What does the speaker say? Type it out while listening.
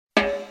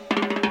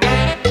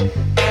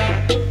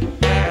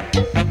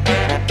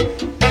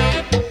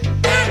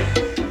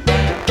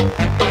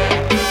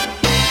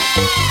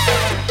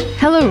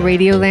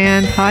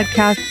Radioland,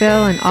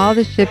 Podcastville, and all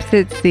the ships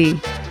at sea.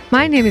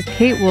 My name is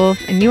Kate Wolf,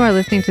 and you are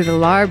listening to the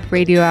LARB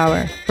Radio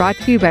Hour, brought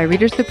to you by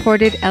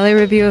reader-supported LA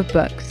Review of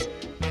Books.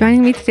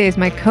 Joining me today is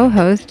my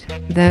co-host,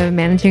 the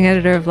managing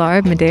editor of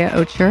LARB, Medea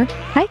Ocher.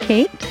 Hi,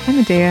 Kate. Hi,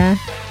 Medea.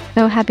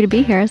 So happy to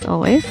be here, as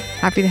always.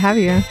 Happy to have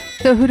you.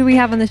 So who do we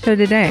have on the show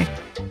today?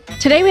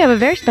 Today we have a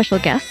very special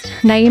guest,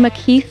 Naima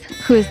Keith,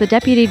 who is the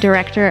deputy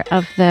director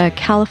of the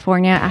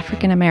California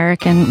African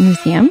American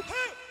Museum.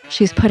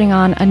 She's putting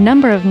on a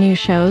number of new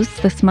shows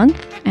this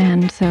month,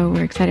 and so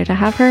we're excited to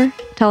have her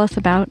tell us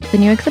about the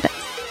new exhibits.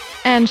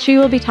 And she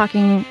will be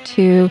talking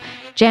to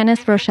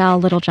Janice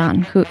Rhoshalle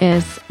Littlejohn, who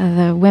is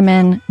the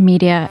Women,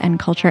 Media, and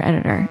Culture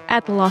editor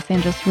at the Los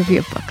Angeles Review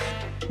of Books.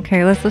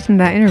 Okay, let's listen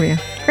to that interview.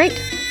 Great.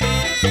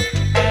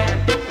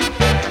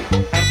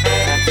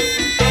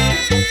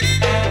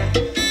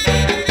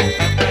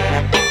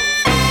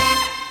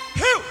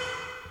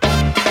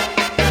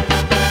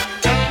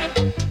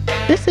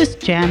 This is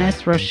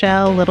Janice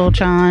Rhoshalle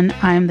Littlejohn.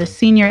 I'm the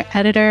senior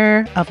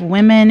editor of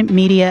Women,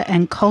 Media,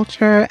 and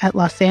Culture at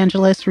Los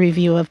Angeles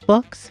Review of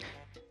Books.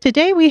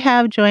 Today we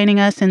have joining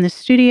us in the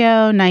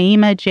studio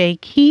Naima J.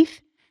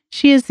 Keith.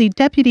 She is the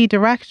deputy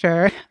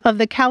director of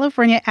the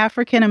California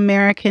African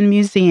American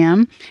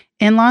Museum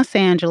in Los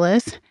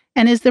Angeles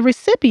and is the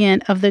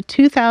recipient of the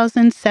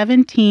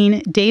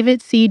 2017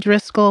 David C.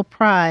 Driscoll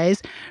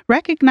Prize,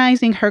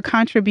 recognizing her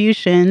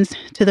contributions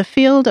to the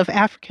field of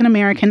African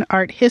American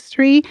art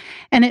history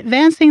and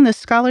advancing the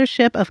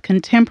scholarship of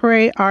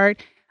contemporary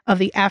art of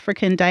the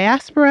African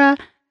diaspora.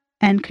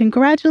 And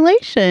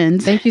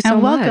congratulations. Thank you so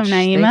and much. Welcome,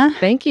 Naima.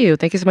 Thank you.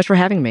 Thank you so much for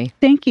having me.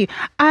 Thank you.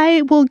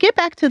 I will get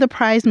back to the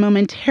prize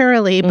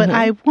momentarily, but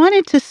I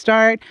wanted to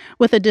start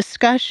with a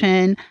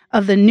discussion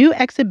of the new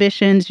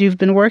exhibitions you've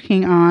been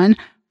working on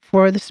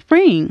for the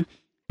spring.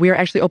 We are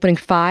actually opening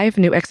 5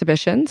 new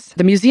exhibitions.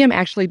 The museum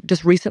actually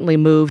just recently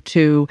moved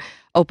to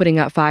opening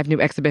up 5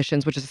 new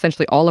exhibitions, which is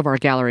essentially all of our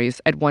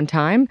galleries at one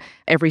time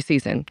every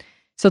season.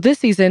 So this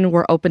season,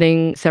 we're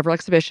opening several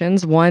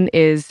exhibitions. One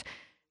is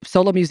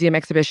solo museum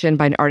exhibition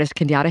by an artist,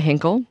 Kenyatta A C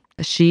Hinkle.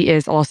 She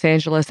is a Los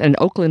Angeles and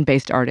an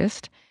Oakland-based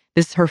artist.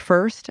 This is her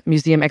first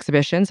museum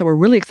exhibition, so we're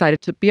really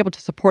excited to be able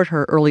to support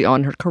her early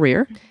on in her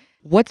career.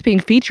 What's being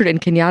featured in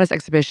Kenyatta's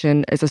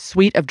exhibition is a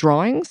suite of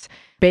drawings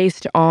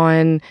based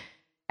on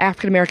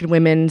African-American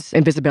women's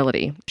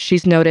invisibility.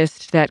 She's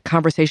noticed that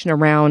conversation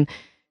around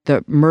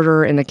the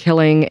murder and the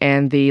killing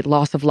and the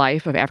loss of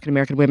life of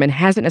African-American women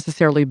hasn't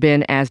necessarily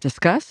been as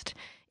discussed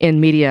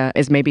in media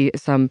as maybe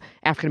some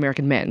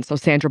African-American men, so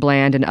Sandra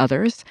Bland and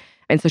others.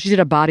 And so she did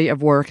a body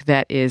of work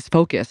that is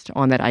focused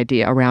on that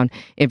idea around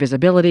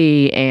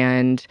invisibility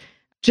and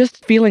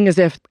just feeling as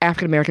if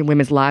African-American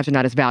women's lives are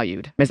not as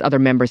valued as other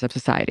members of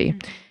society.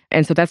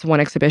 And so that's one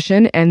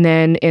exhibition. And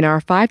then in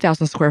our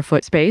 5,000 square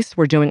foot space,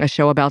 we're doing a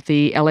show about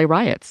the LA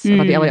riots,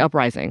 about the LA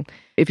Uprising.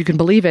 If you can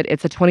believe it,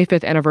 it's the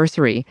 25th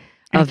anniversary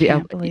of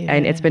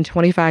and it's been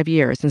 25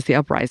 years since the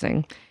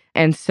Uprising.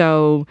 And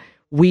so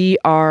we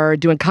are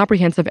doing a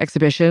comprehensive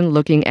exhibition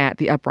looking at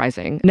the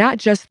Uprising, not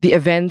just the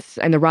events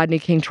and the Rodney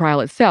King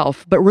trial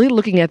itself, but really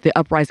looking at the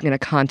Uprising in a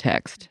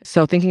context.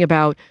 So thinking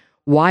about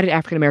why did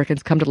African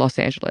Americans come to Los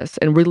Angeles,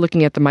 and really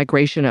looking at the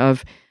migration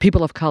of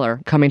people of color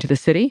coming to the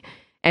city,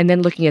 and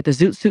then looking at the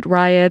Zoot Suit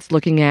riots,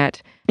 looking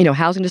at,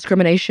 housing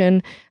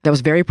discrimination that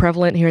was very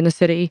prevalent here in the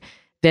city,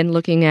 then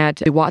looking at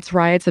the Watts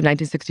riots of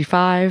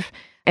 1965,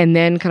 and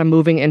then kind of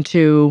moving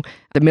into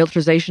the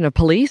militarization of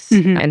police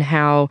and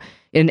how,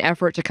 in an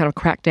effort to kind of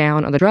crack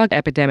down on the drug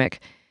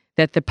epidemic,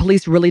 that the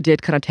police really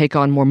did kind of take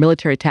on more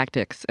military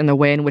tactics in the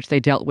way in which they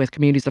dealt with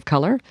communities of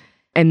color,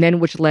 and then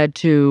which led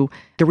to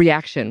the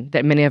reaction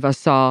that many of us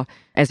saw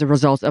as a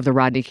result of the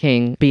Rodney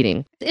King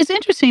beating. It's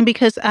interesting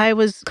because I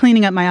was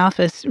cleaning up my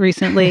office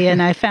recently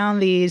and I found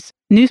these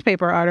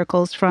newspaper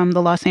articles from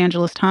the Los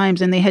Angeles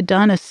Times, and they had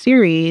done a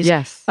series,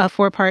 a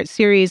 4-part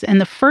series. And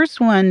the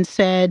first one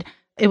said,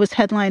 it was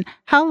headlined,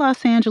 "How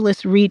Los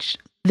Angeles Reached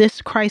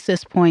This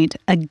Crisis Point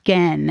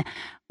Again."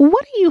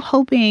 What are you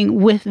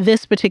hoping with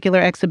this particular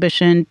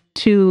exhibition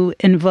to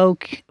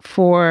invoke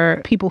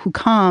for people who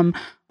come?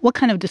 What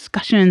kind of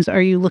discussions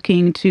are you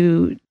looking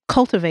to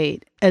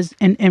cultivate as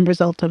in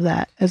result of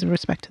that, as a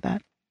respect to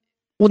that?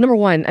 Well, number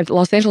one, the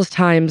Los Angeles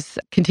Times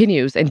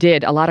continues and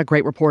did a lot of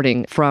great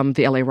reporting from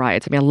the LA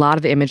riots. I mean, a lot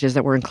of the images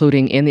that we're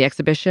including in the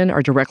exhibition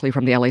are directly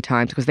from the LA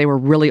Times because they were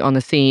really on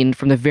the scene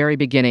from the very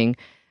beginning,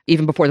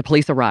 even before the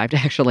police arrived,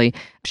 actually,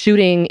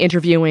 shooting,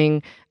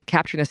 interviewing,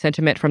 capturing the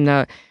sentiment from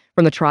the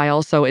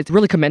trial. So it's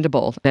really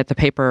commendable that the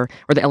paper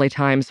or the LA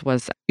Times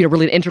was,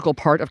 really an integral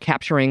part of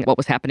capturing what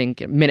was happening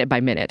minute by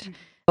minute.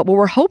 But what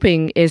we're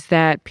hoping is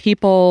that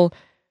people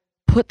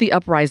put the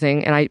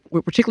uprising, and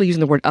we're particularly using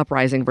the word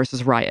uprising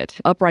versus riot.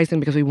 Uprising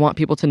because we want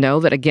people to know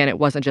that, again, it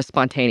wasn't just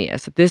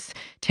spontaneous. This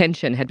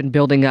tension had been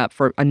building up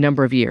for a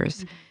number of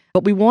years.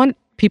 But we want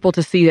people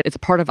to see that it's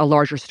part of a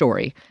larger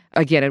story.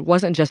 Again, it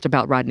wasn't just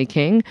about Rodney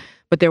King,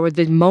 but there were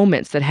the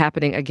moments that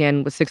happening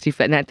again with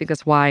 65, and I think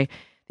that's why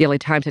the LA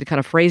Times had kind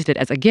of phrased it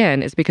as,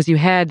 again, is because you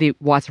had the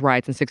Watts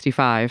riots in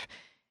 65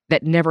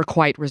 that never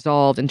quite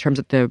resolved in terms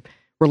of the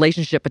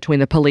relationship between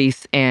the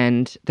police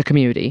and the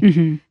community.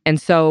 Mm-hmm.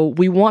 And so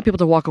we want people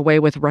to walk away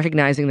with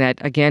recognizing that,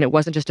 again, it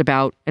wasn't just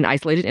about an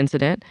isolated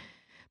incident,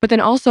 but then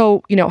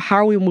also, how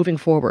are we moving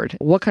forward?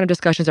 What kind of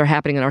discussions are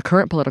happening in our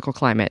current political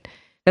climate?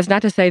 That's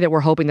not to say that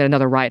we're hoping that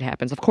another riot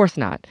happens. Of course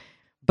not.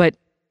 But,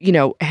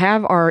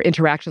 have our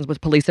interactions with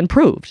police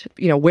improved?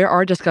 Where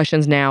are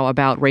discussions now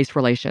about race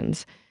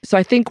relations? So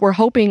I think we're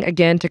hoping,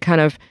 again, to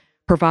kind of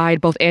provide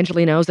both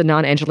Angelenos and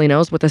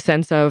non-Angelenos with a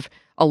sense of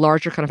a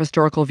larger kind of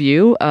historical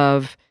view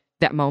of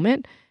that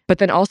moment, but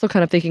then also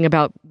kind of thinking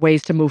about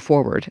ways to move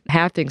forward.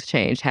 Have things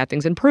changed? Have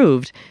things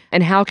improved?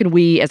 And how can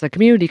we as a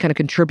community kind of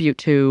contribute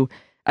to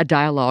a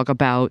dialogue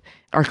about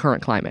our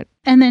current climate?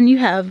 And then you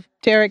have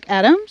Derrick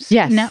Adams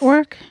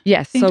Network.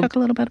 Yes. Can you talk a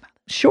little bit about that?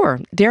 Sure.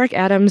 Derrick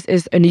Adams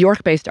is a New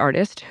York-based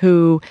artist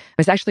who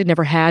has actually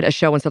never had a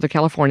show in Southern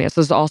California.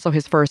 So this is also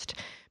his first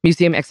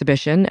museum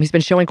exhibition. He's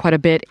been showing quite a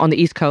bit on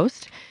the East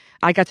Coast.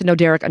 I got to know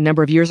Derrick a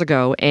number of years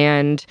ago,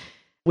 and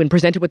when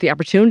presented with the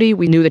opportunity,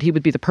 we knew that he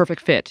would be the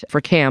perfect fit for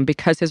CAAM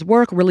because his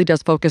work really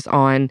does focus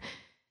on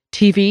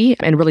TV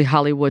and really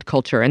Hollywood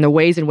culture and the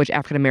ways in which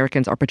African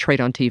Americans are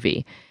portrayed on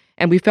TV.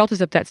 And we felt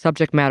as if that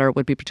subject matter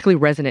would be particularly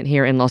resonant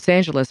here in Los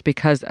Angeles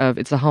because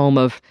it's the home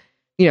of,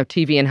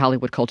 TV and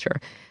Hollywood culture.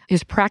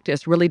 His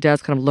practice really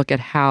does kind of look at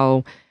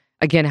how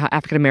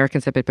African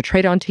Americans have been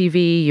portrayed on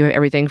TV. You have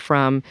everything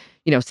from,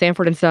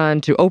 Sanford and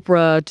Son to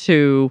Oprah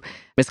to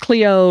Miss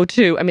Cleo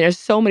to, there's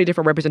so many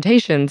different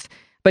representations.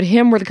 But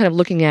him really kind of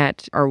looking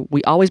at, are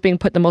we always being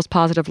put in the most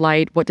positive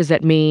light? What does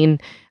that mean?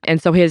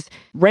 And so his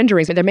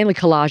renderings, they're mainly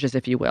collages,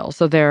 if you will.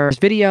 So there's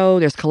video,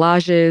 there's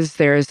collages,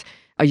 there's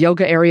a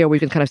yoga area where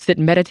you can kind of sit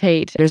and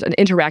meditate. There's an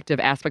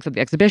interactive aspect of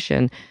the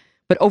exhibition.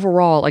 But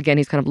overall, again,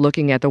 he's kind of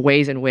looking at the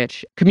ways in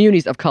which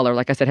communities of color,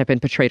 like I said, have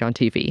been portrayed on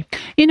TV.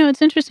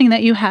 It's interesting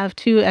that you have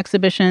two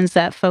exhibitions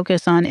that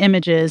focus on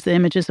images, the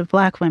images of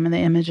Black women, the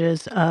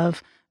images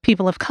of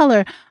people of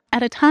color,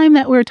 at a time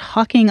that we're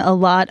talking a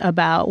lot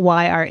about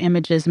why our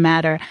images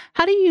matter.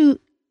 How do you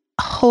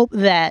hope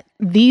that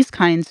these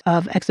kinds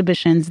of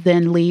exhibitions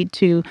then lead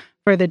to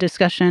further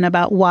discussion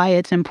about why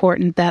it's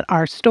important that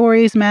our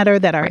stories matter,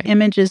 that our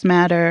images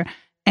matter,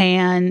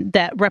 and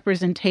that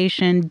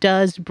representation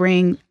does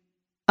bring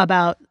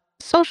about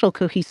social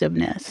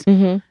cohesiveness?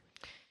 Mm-hmm.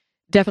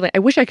 Definitely. I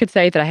wish I could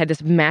say that I had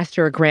this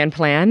master grand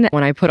plan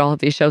when I put all of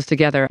these shows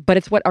together, but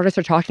it's what artists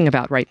are talking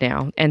about right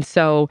now. And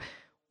so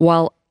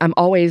while I'm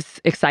always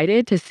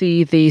excited to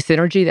see the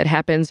synergy that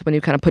happens when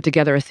you kind of put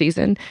together a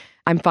season,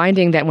 I'm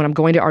finding that when I'm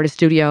going to artist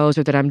studios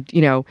or that I'm,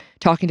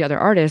 talking to other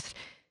artists,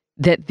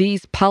 that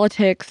these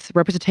politics,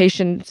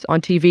 representations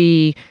on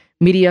TV,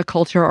 media,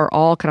 culture are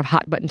all kind of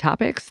hot button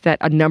topics that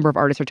a number of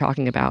artists are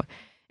talking about.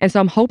 And so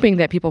I'm hoping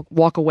that people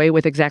walk away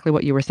with exactly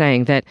what you were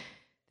saying, that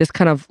this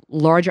kind of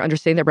larger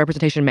understanding that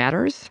representation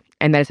matters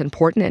and that it's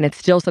important and it's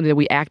still something that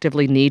we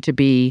actively need to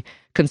be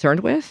concerned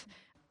with.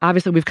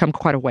 Obviously, we've come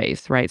quite a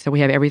ways, right? So we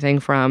have everything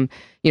from,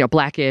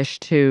 Blackish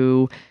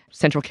to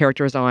central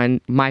characters on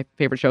my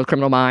favorite show,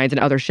 Criminal Minds, and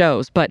other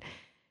shows. But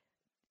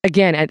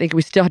again, I think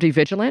we still have to be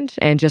vigilant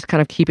and just kind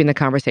of keeping the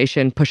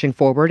conversation pushing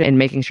forward and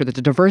making sure that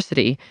the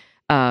diversity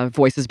of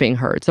voices being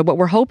heard. So what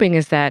we're hoping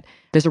is that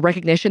there's a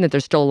recognition that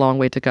there's still a long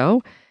way to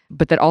go,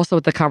 but that also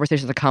the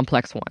conversation is a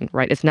complex one,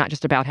 right? It's not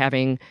just about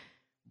having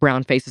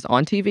brown faces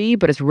on TV,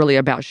 but it's really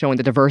about showing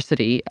the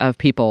diversity of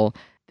people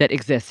that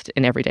exist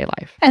in everyday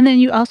life. And then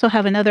you also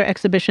have another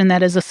exhibition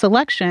that is a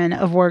selection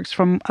of works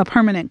from a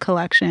permanent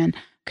collection.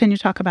 Can you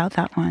talk about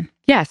that one?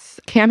 Yes.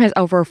 CAAM has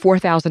over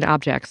 4,000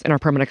 objects in our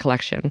permanent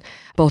collection,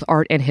 both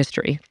art and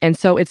history. And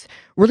so it's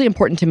really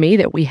important to me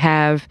that we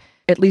have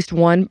at least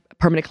one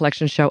permanent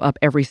collection show up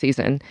every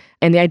season.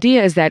 And the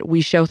idea is that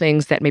we show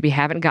things that maybe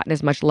haven't gotten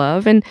as much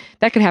love, and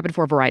that could happen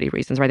for a variety of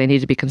reasons, right? They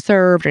need to be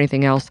conserved or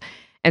anything else.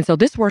 And so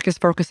this work is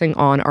focusing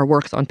on our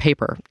works on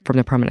paper from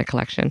the permanent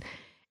collection.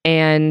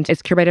 And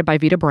it's curated by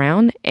Vita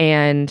Brown.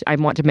 And I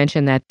want to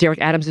mention that Derrick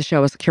Adams'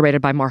 show is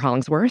curated by Mar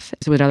Hollingsworth,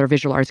 who's another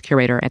visual arts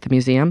curator at the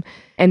museum.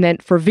 And then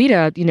for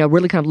Vita,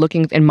 really kind of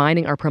looking and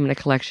mining our permanent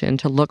collection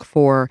to look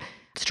for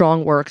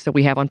strong works that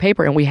we have on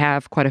paper, and we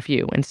have quite a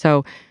few. And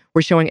so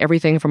we're showing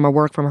everything from our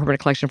work from our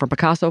permanent collection from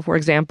Picasso, for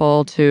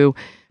example, to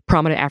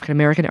prominent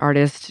African-American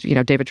artists,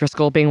 David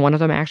Driscoll being one of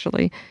them,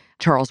 actually,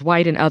 Charles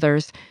White and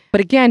others.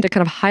 But again, to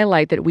kind of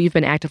highlight that we've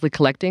been actively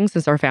collecting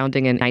since our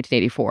founding in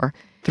 1984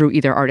 through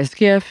either artist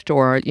gift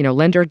or,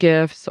 lender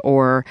gifts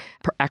or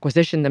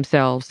acquisition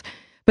themselves.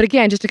 But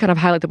again, just to kind of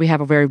highlight that we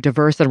have a very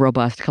diverse and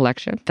robust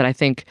collection that I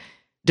think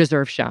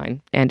deserves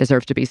shine and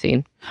deserves to be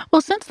seen.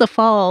 Well, since the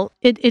fall,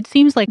 it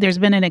seems like there's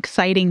been an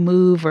exciting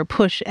move or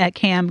push at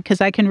CAAM,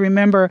 because I can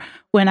remember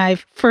when I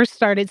first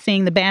started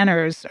seeing the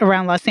banners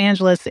around Los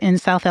Angeles in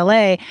South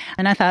LA,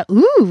 and I thought,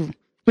 ooh,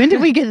 When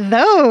did we get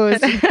those?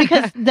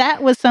 Because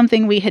that was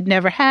something we had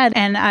never had.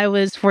 And I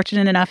was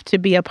fortunate enough to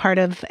be a part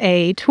of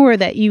a tour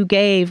that you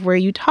gave where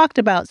you talked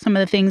about some of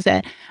the things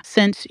that,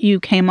 since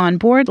you came on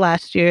board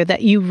last year,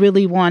 that you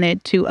really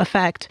wanted to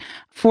affect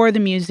for the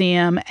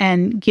museum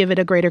and give it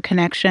a greater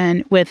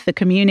connection with the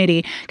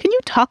community. Can you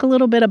talk a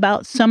little bit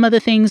about some of the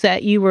things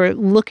that you were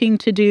looking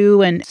to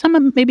do and some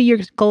of maybe your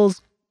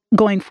goals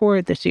going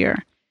forward this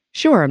year?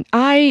 Sure.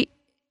 I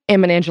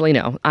am an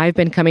Angelino. I've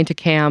been coming to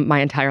CAAM my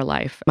entire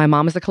life. My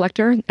mom is a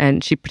collector,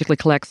 and she particularly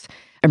collects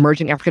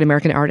emerging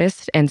African-American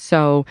artists. And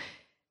so,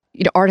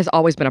 art has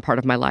always been a part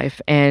of my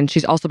life. And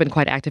she's also been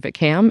quite active at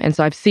CAAM. And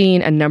so I've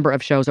seen a number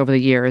of shows over the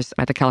years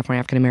at the California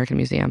African-American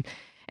Museum.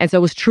 And so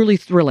it was truly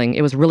thrilling.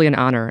 It was really an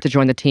honor to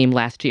join the team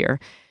last year.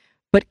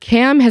 But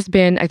CAAM has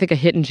been, I think, a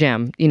hidden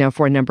gem,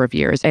 for a number of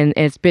years. And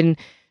it's been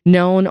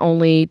known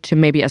only to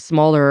maybe a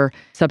smaller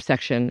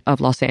subsection of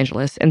Los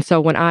Angeles. And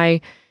so when I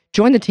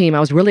joined the team, I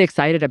was really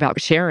excited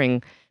about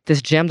sharing this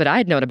gem that I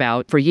had known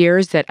about for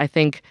years that I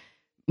think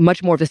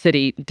much more of the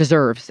city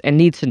deserves and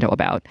needs to know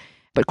about.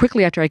 But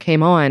quickly after I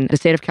came on, the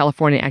state of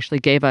California actually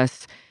gave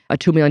us a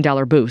 $2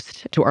 million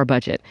boost to our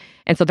budget.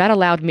 And so that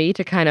allowed me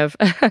to kind of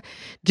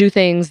do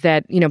things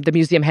that, the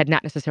museum had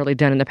not necessarily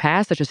done in the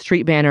past, such as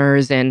street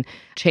banners and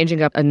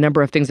changing up a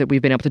number of things that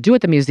we've been able to do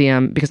at the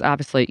museum, because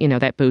obviously,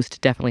 that boost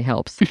definitely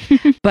helps.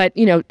 But,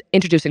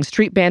 introducing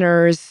street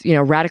banners,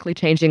 radically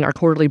changing our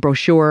quarterly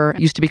brochure. It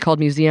used to be called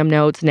Museum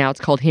Notes. Now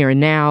it's called Here and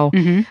Now,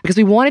 because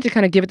we wanted to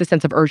kind of give it the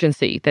sense of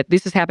urgency that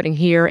this is happening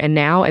here and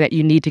now, and that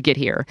you need to get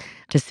here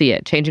to see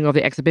it. Changing over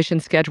the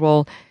exhibition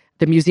schedule.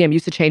 The museum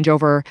used to change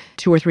over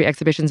 2 or 3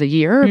 exhibitions a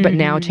year, but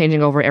now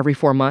changing over every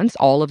 4 months,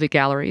 all of the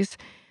galleries.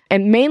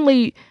 And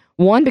mainly,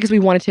 one, because we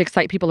wanted to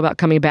excite people about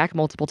coming back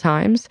multiple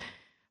times,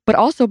 but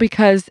also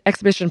because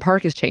Exhibition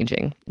Park is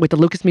changing. With the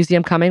Lucas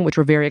Museum coming, which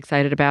we're very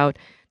excited about,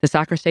 the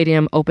soccer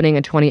stadium opening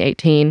in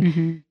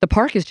 2018, the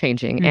park is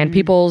changing, and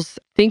people's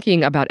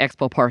thinking about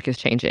Expo Park is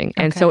changing.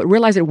 And so it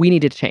realized that we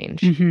needed to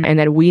change, and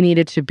that we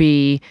needed to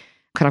be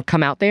kind of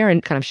come out there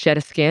and kind of shed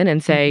a skin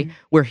and say,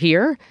 we're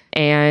here,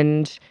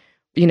 and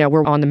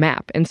we're on the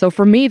map. And so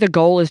for me, the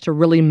goal is to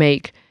really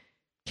make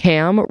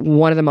CAAM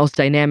one of the most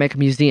dynamic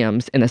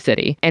museums in the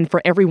city, and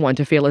for everyone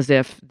to feel as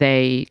if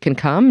they can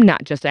come,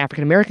 not just the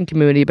African-American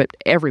community, but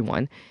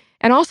everyone.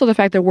 And also the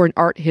fact that we're an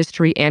art,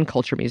 history, and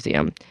culture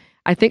museum.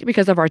 I think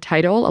because of our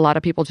title, a lot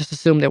of people just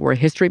assume that we're a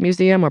history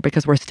museum, or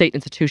because we're a state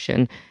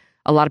institution,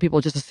 a lot of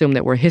people just assume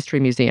that we're a history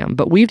museum.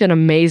 But we've done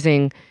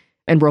amazing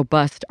and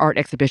robust art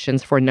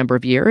exhibitions for a number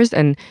of years.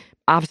 And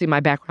obviously my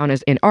background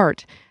is in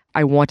art.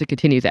 I want to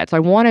continue that. So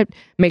I want to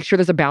make sure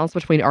there's a balance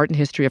between art and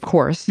history, of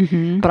course.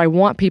 But I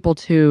want people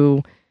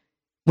to,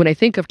 when I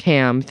think of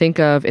CAAM, think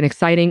of an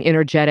exciting,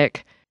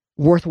 energetic,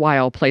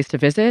 worthwhile place to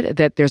visit,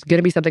 that there's going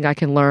to be something I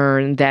can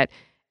learn, that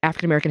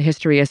African-American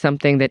history is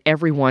something that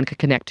everyone could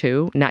connect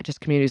to, not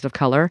just communities of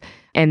color,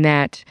 and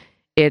that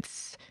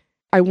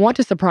I want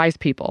to surprise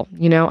people.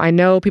 I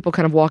know people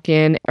kind of walk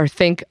in or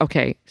think,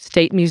 okay,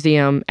 state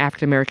museum,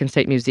 African-American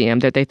state museum,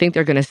 that they think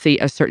they're going to see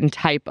a certain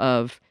type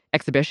of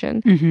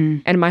exhibition.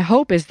 And my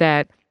hope is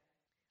that,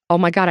 oh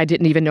my God, I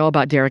didn't even know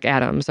about Derrick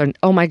Adams. Or,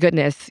 oh my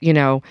goodness,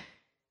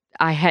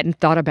 I hadn't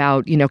thought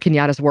about,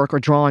 Kenyatta's work or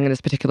drawing in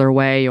this particular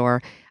way, or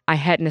I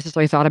hadn't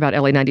necessarily thought about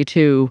LA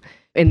 92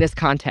 in this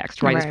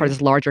context, right? As part of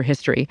this larger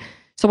history.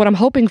 So what I'm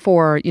hoping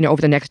for,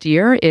 over the next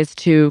year is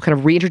to kind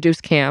of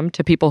reintroduce CAAM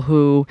to people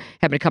who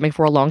have been coming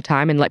for a long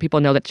time and let people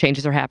know that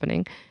changes are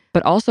happening.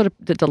 But also to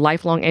the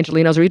lifelong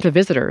Angelinos or even to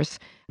visitors,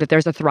 that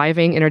there's a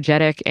thriving,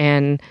 energetic,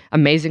 and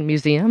amazing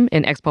museum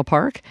in Expo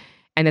Park,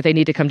 and that they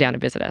need to come down and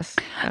visit us.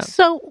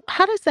 So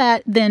how does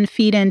that then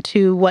feed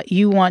into what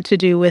you want to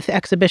do with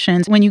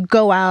exhibitions when you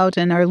go out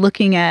and are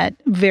looking at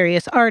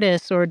various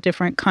artists or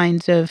different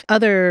kinds of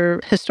other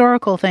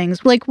historical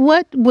things? Like,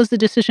 what was the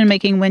decision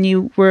making when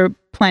you were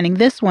planning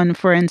this one,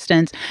 for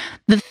instance?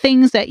 The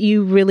things that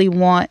you really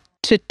want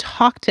to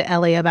talk to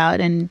LA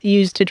about and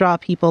use to draw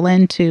people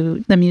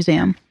into the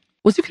museum?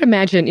 Well, as you can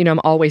imagine, I'm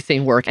always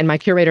seeing work, and my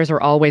curators are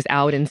always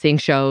out and seeing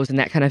shows and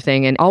that kind of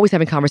thing, and always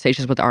having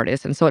conversations with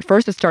artists. And so at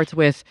first it starts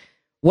with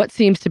what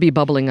seems to be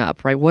bubbling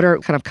up, right? What are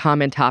kind of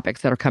common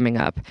topics that are coming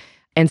up?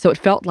 And so it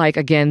felt like,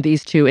 again,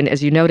 these two, and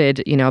as you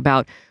noted,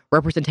 about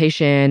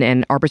representation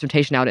and our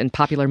representation out in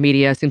popular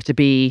media seems to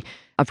be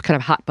a kind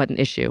of hot button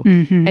issue.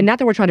 And not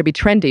that we're trying to be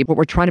trendy, but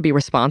we're trying to be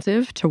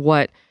responsive to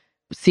what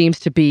seems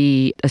to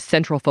be a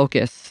central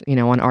focus,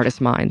 on artists'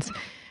 minds.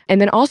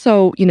 And then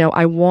also,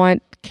 I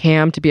want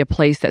CAAM to be a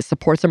place that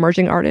supports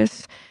emerging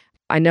artists.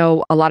 I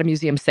know a lot of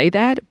museums say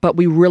that, but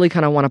we really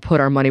kind of want to put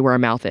our money where our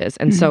mouth is.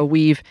 And so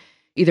we've,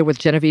 either with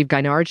Genevieve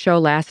Guinard's show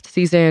last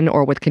season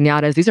or with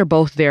Kenyatta's, these are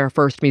both their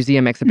first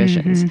museum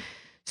exhibitions.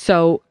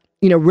 So,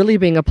 really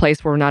being a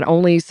place where we're not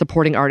only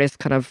supporting artists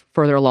kind of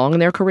further along in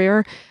their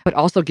career, but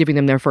also giving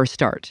them their first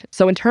start.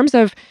 So in terms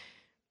of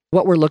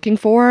what we're looking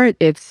for,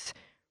 it's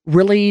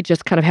really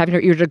just kind of having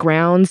her ear to the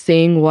ground,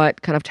 seeing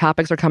what kind of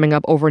topics are coming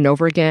up over and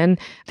over again,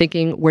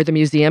 thinking where the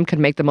museum can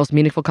make the most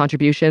meaningful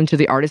contribution to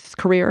the artist's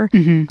career.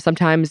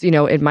 Sometimes,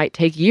 it might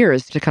take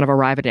years to kind of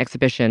arrive at an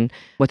exhibition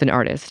with an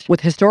artist.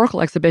 With historical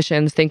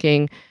exhibitions,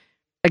 thinking,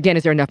 again,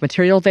 is there enough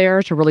material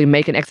there to really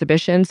make an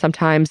exhibition?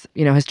 Sometimes,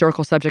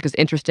 historical subject is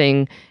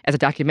interesting as a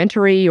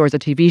documentary or as a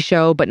TV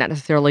show, but not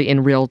necessarily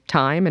in real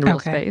time, in real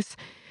space.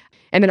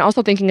 And then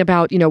also thinking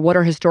about, what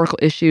are historical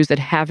issues that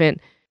haven't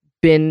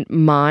been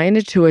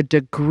mined to a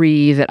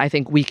degree that I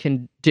think we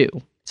can do.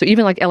 So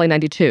even like LA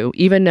 92,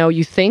 even though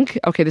you think,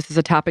 okay, this is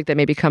a topic that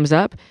maybe comes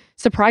up,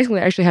 surprisingly,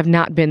 there actually have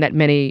not been that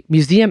many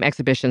museum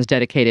exhibitions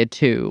dedicated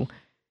to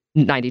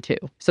 92.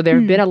 So there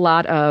have been a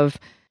lot of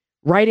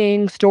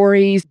writing,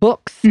 stories,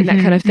 books, and that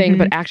kind of thing,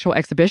 but actual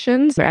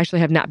exhibitions, there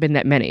actually have not been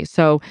that many.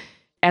 So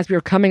as we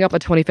were coming up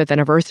with the 25th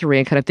anniversary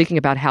and kind of thinking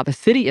about how the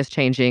city is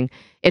changing,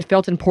 it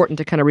felt important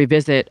to kind of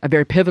revisit a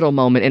very pivotal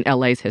moment in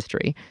LA's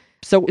history.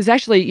 So it's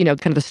actually,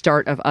 kind of the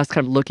start of us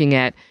kind of looking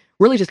at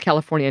really just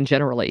California in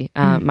generally.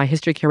 My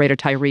history curator,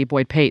 Tyree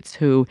Boyd-Pates,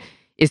 who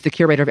is the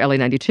curator of LA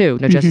 92,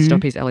 No Justice, No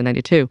Peace, LA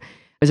 92,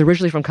 is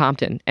originally from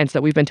Compton. And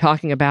so we've been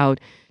talking about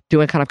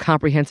doing kind of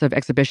comprehensive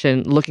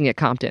exhibition looking at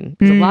Compton.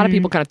 Because a lot of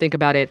people kind of think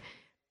about it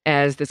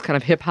as this kind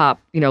of hip hop,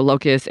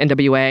 locus,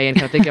 NWA, and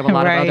kind of think of a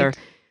lot of other.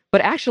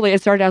 But actually,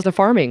 it started as a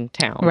farming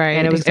town.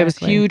 And it was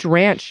huge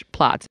ranch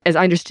plots. As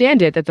I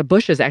understand it, that the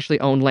Bushes actually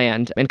owned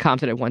land in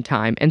Compton at one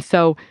time. And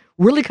so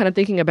really kind of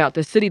thinking about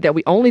the city that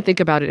we only think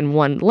about it in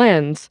one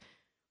lens,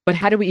 but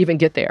how do we even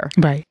get there?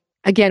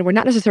 Again, we're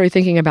not necessarily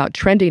thinking about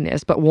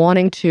trendiness, but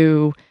wanting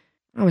to,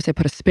 I would say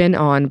put a spin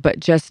on, but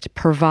just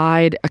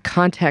provide a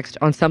context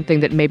on something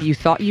that maybe you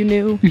thought you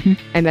knew,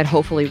 and that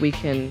hopefully we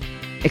can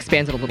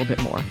expand it a little bit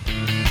more.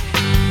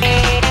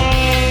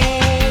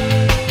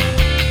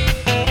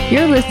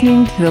 You're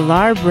listening to the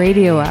LARB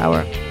Radio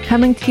Hour,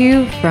 coming to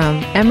you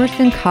from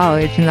Emerson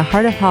College in the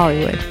heart of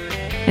Hollywood.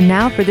 And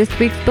now for this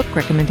week's book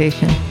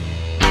recommendation.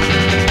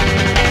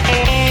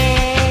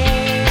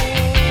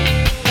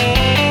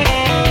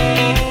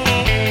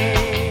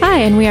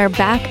 Hi, and we are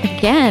back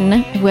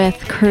again with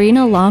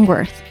Karina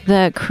Longworth,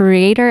 the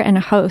creator and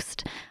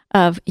host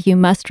of You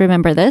Must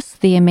Remember This,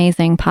 the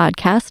amazing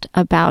podcast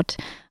about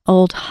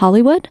old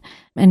Hollywood.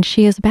 And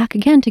she is back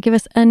again to give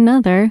us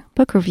another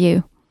book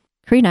review.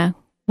 Karina,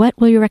 what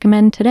will you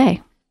recommend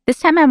today? This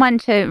time I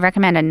wanted to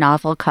recommend a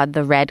novel called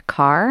The Red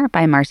Car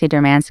by Marcy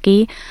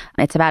Dermansky.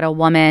 It's about a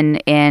woman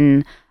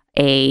in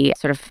a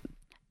sort of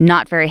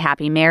not very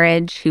happy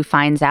marriage who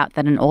finds out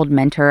that an old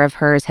mentor of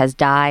hers has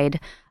died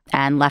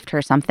and left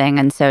her something.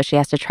 And so she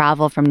has to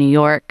travel from New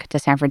York to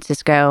San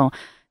Francisco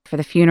for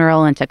the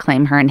funeral and to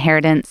claim her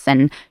inheritance.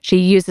 And she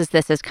uses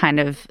this as kind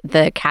of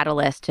the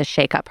catalyst to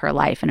shake up her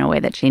life in a way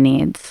that she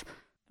needs.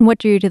 What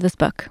drew you to this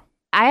book?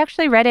 I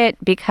actually read it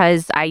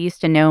because I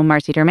used to know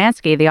Marcy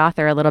Dermansky, the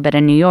author, a little bit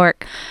in New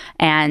York.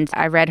 And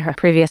I read her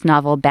previous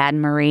novel, Bad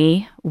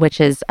Marie,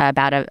 which is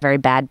about a very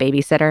bad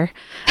babysitter.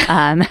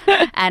 And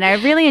I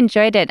really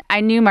enjoyed it.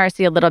 I knew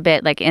Marcy a little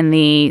bit like in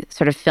the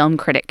sort of film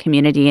critic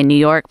community in New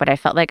York, but I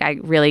felt like I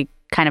really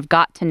kind of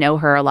got to know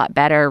her a lot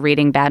better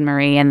reading Bad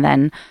Marie and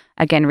then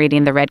again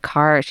reading The Red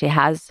Car. She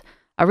has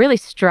a really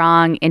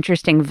strong,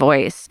 interesting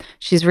voice.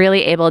 She's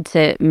really able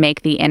to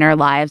make the inner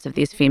lives of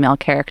these female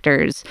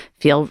characters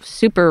feel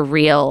super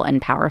real and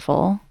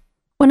powerful.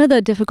 One of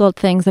the difficult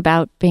things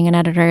about being an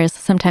editor is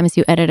sometimes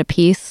you edit a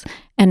piece,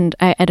 and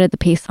I edited the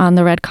piece on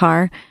The Red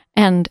Car,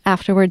 and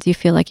afterwards you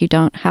feel like you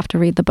don't have to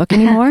read the book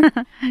anymore,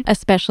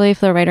 especially if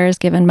the writer has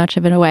given much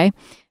of it away.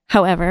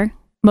 However,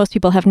 most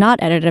people have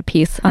not edited a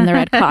piece on The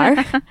Red Car.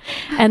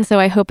 And so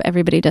I hope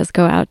everybody does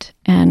go out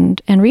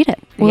and read it.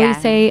 Will you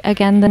say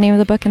again the name of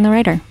the book and the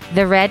writer?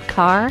 The Red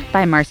Car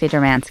by Marcy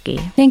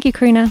Dermansky. Thank you,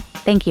 Karina.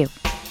 Thank you.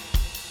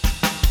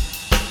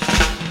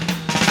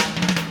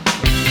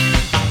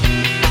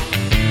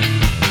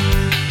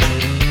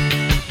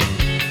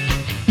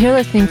 You're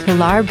listening to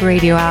LARB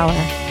Radio Hour.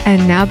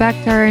 And now back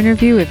to our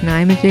interview with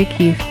Naima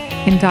Keith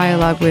in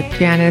dialogue with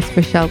Janice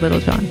Rhoshalle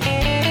Littlejohn.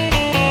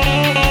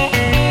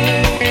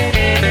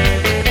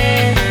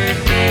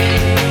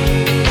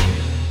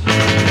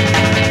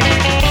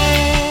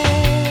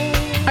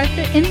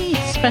 Any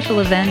special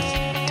events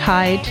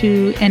tied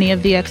to any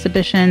of the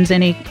exhibitions,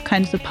 any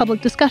kinds of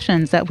public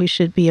discussions that we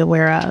should be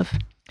aware of?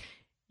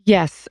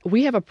 Yes,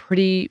 we have a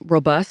pretty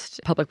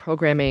robust public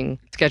programming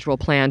schedule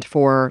planned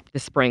for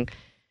this spring.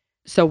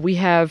 So we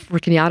have for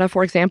Kenyatta,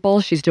 for example,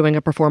 she's doing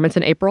a performance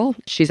in April.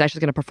 She's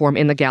actually going to perform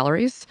in the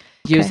galleries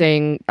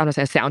using, I don't want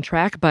to say a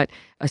soundtrack, but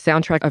a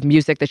soundtrack of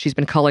music that she's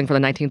been culling for the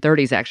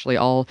 1930s, actually,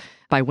 all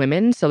by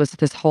women. So there's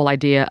this whole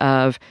idea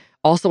of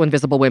also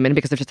invisible women,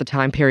 because there's just a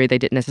time period they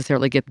didn't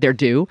necessarily get their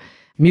due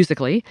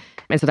musically.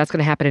 And so that's going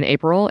to happen in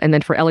April. And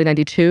then for LA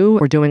 92,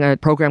 we're doing a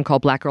program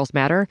called Black Girls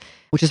Matter,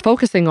 which is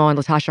focusing on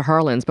Latasha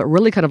Harlins, but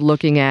really kind of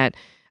looking at,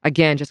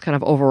 again, just kind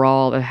of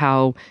overall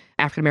how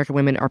African-American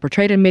women are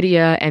portrayed in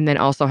media, and then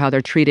also how they're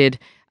treated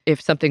if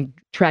something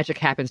tragic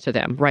happens to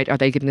them, right? Are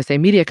they getting the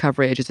same media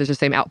coverage? Is there the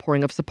same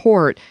outpouring of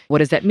support? What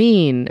does that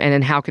mean? And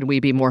then how can we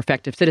be more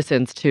effective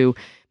citizens to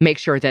make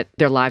sure that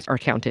their lives are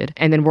counted?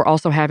 And then we're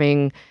also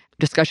having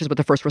discussions with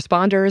the first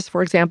responders,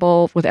 for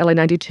example, with LA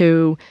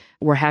 92.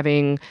 We're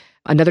having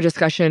another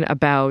discussion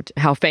about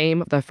how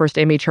FAME, the First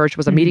AME Church,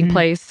 was a meeting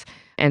place.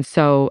 And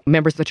so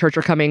members of the church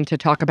are coming to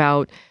talk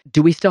about,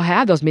 do we still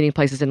have those meeting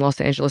places in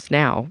Los Angeles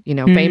now? You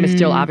know, FAME is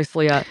still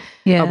obviously a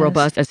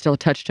robust, it's still a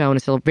touchstone,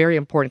 it's still a very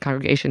important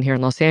congregation here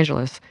in Los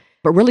Angeles.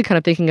 But really kind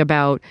of thinking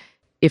about,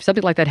 if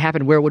something like that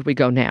happened, where would we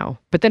go now?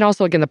 But then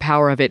also, again, the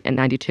power of it at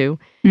 92.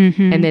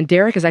 And then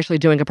Derrick is actually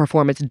doing a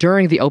performance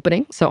during the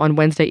opening. So on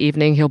Wednesday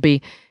evening, he'll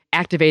be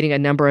activating a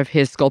number of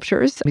his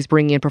sculptures. He's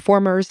bringing in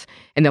performers,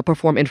 and they'll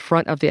perform in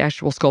front of the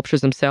actual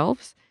sculptures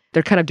themselves.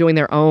 They're kind of doing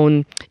their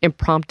own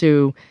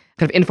impromptu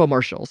kind of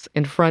infomercials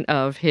in front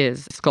of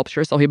his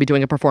sculptures. So he'll be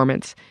doing a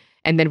performance.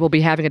 And then we'll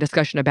be having a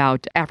discussion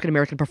about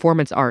African-American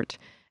performance art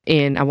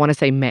in, I want to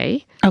say,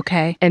 May.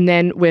 Okay. And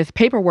then with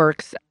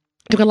Paperworks,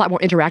 doing a lot more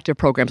interactive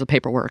programs with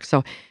Paperworks.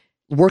 So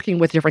working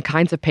with different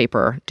kinds of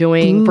paper,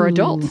 doing for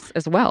adults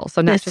as well.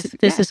 So not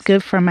this is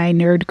good for my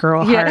nerd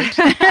girl heart.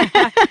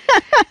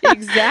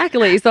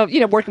 Exactly. So, you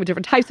know, working with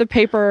different types of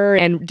paper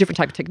and different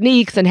type of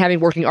techniques, and having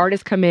working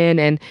artists come in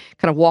and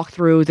kind of walk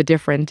through the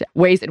different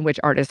ways in which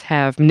artists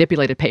have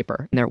manipulated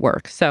paper in their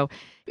work. So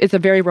it's a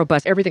very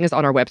robust, everything is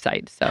on our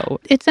website. So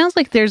it sounds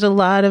like there's a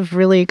lot of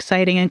really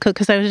exciting, and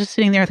because I was just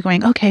sitting there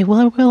going, okay,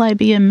 where will I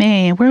be in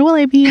May? Where will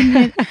I be in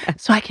May?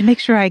 So I can make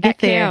sure I get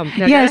there.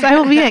 CAAM. Yes, I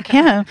will be at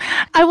CAAM.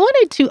 I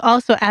wanted to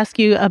also ask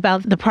you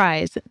about the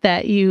prize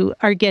that you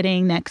are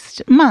getting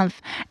next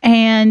month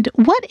and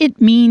what it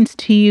means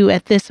to you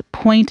at this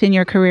point in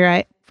your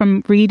career.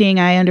 From reading,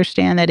 I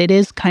understand that it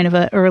is kind of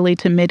an early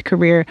to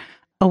mid-career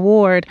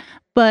award,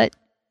 but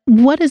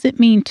what does it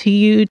mean to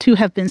you to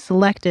have been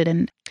selected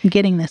and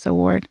getting this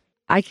award?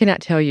 I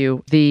cannot tell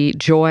you the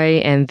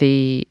joy and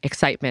the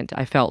excitement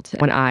I felt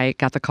when I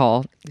got the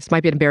call. This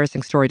might be an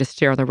embarrassing story to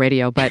share on the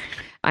radio, but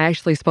I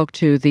actually spoke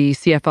to the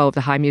CFO of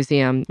the High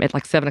Museum at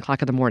like 7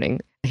 o'clock in the morning.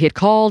 He had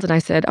called and I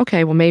said,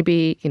 okay, well,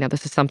 maybe, you know,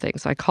 this is something.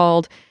 So I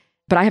called,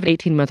 but I have an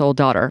 18-month-old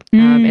daughter.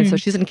 And so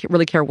she doesn't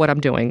really care what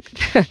I'm doing.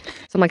 So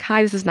I'm like,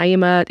 hi, this is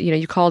Naima. You know,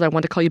 you called. I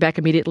wanted to call you back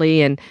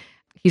immediately. And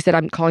he said,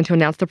 I'm calling to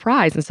announce the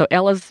prize. And so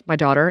Ella's, my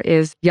daughter,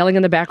 is yelling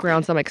in the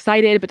background. So I'm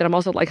excited, but then I'm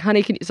also like,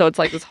 honey, can you? So it's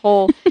like this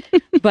whole,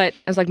 but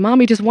I was like,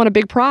 Mommy just won a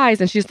big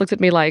prize. And she just looks at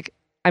me like,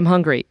 I'm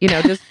hungry. You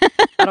know, just,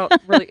 I don't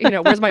really, you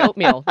know, where's my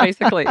oatmeal,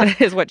 basically,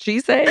 is what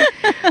she's saying.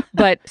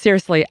 But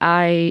seriously,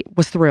 I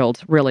was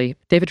thrilled, really.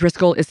 David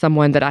Driscoll is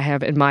someone that I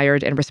have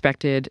admired and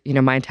respected, you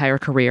know, my entire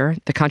career.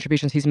 The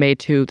contributions he's made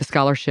to the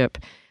scholarship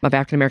of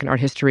African-American art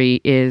history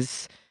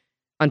is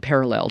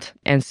unparalleled.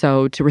 And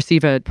so to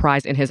receive a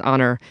prize in his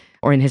honor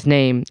or in his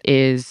name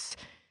is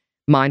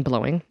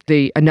mind-blowing.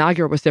 The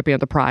inaugural recipient of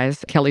the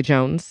prize, Kelly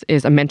Jones,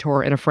 is a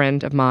mentor and a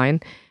friend of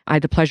mine. I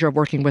had the pleasure of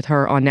working with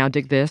her on Now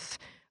Dig This,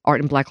 Art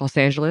in Black Los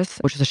Angeles,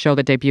 which is a show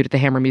that debuted at the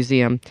Hammer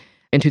Museum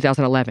in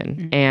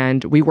 2011.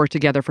 And we worked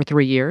together for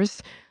 3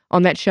 years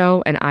on that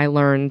show, and I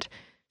learned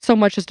so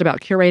much just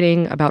about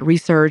curating, about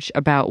research,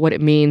 about what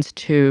it means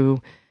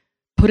to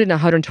put in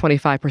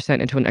 125%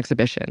 into an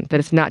exhibition, that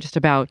it's not just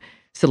about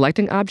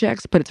selecting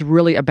objects, but it's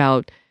really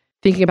about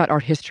thinking about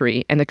art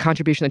history and the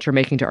contribution that you're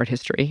making to art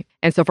history.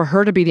 And so for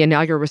her to be the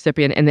inaugural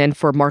recipient, and then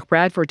for Mark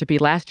Bradford to be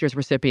last year's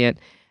recipient,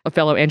 a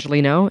fellow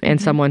Angelino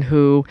and someone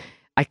who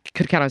I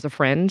could count as a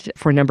friend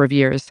for a number of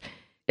years,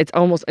 it's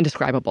almost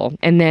indescribable.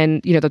 And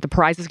then, you know, the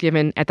prize is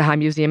given at the High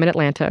Museum in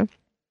Atlanta.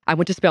 I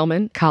went to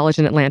Spelman College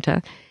in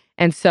Atlanta.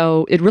 And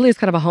so it really is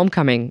kind of a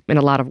homecoming in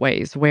a lot of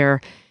ways,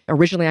 where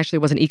originally actually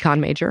was an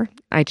econ major.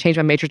 I changed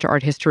my major to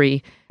art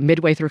history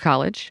midway through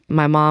college.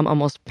 My mom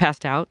almost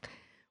passed out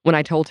when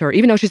I told her,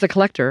 even though she's a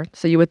collector,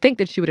 so you would think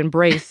that she would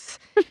embrace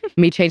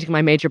me changing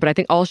my major, but I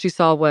think all she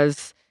saw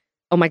was,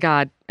 oh my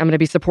God, I'm going to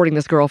be supporting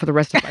this girl for the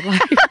rest of my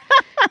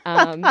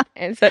life.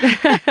 And so,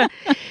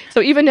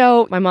 so even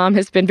though my mom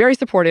has been very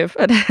supportive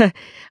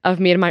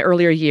of me in my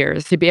earlier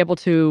years, to be able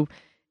to,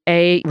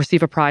 A,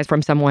 receive a prize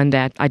from someone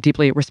that I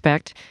deeply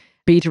respect,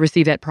 B, to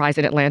receive that prize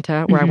in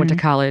Atlanta, where I went to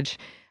college,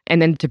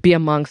 and then to be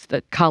amongst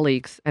the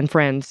colleagues and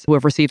friends who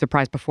have received the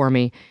prize before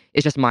me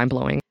is just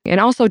mind-blowing. And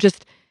also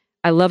just,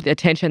 I love the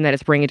attention that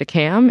it's bringing to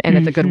CAAM and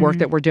that the good work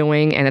that we're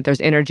doing and that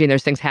there's energy and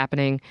there's things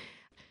happening.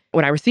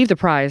 When I received the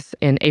prize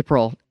in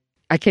April,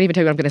 I can't even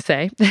tell you what I'm going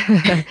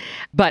to say,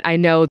 but I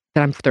know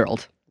that I'm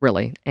thrilled,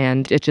 really.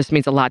 And it just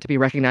means a lot to be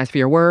recognized for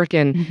your work.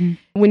 And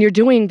when you're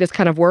doing this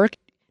kind of work,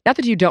 not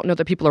that you don't know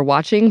that people are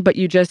watching, but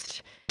you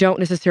just don't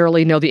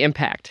necessarily know the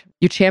impact.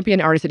 You champion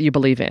artists that you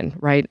believe in,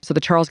 right? So the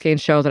Charles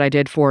Gaines show that I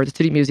did for the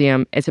City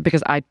Museum, it's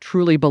because I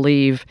truly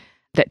believe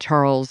that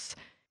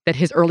that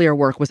his earlier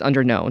work was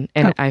underknown.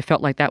 And I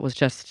felt like that was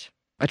just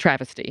a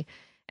travesty.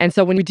 And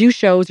so when you do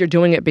shows, you're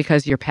doing it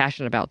because you're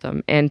passionate about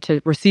them. And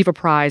to receive a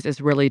prize is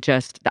really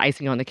just the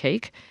icing on the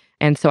cake.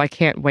 And so I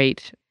can't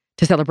wait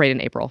to celebrate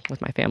in April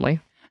with my family.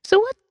 So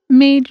what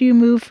made you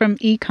move from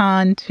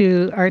econ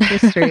to art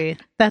history?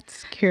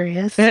 That's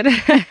curious.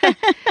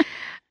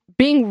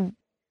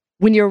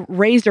 when you're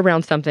raised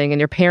around something and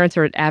your parents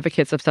are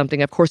advocates of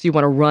something, of course you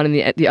want to run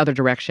in the other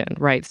direction,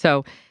 right?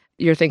 So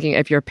you're thinking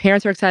if your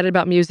parents are excited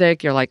about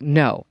music, you're like,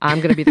 no, I'm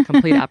going to be the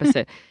complete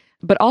opposite.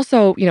 But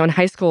also, in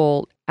high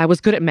school, I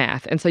was good at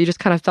math. And so you just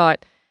kind of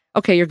thought,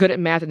 okay, you're good at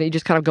math, and then you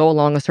just kind of go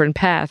along a certain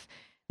path,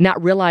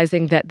 not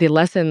realizing that the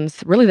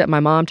lessons really that my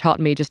mom taught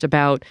me just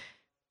about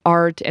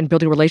art and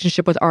building a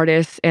relationship with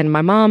artists. And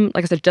my mom,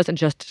 like I said, doesn't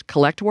just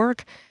collect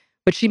work,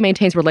 but she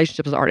maintains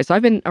relationships with artists. So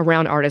I've been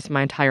around artists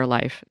my entire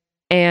life.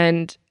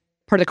 And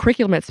part of the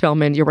curriculum at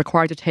Spelman, you're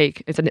required to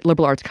take, it's a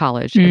liberal arts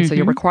college. And so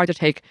you're required to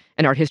take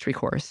an art history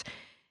course.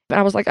 And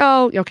I was like,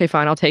 oh, okay,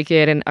 fine, I'll take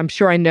it. And I'm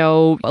sure I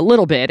know a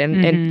little bit,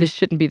 and this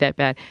shouldn't be that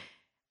bad.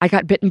 I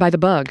got bitten by the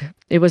bug.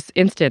 It was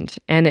instant,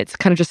 and it's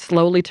kind of just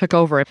slowly took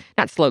over.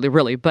 Not slowly,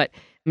 really, but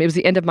it was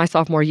the end of my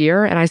sophomore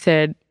year. And I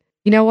said,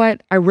 you know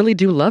what? I really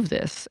do love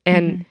this.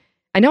 And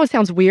I know it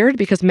sounds weird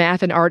because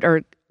math and art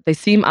they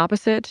seem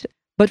opposite.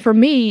 But for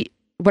me,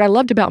 what I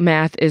loved about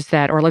math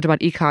or I loved about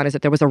econ is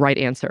that there was a right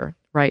answer,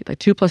 right? Like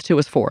 2 + 2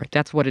 is 4.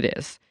 That's what it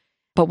is.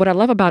 But what I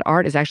love about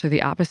art is actually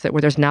the opposite,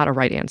 where there's not a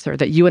right answer,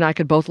 that you and I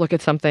could both look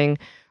at something,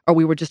 or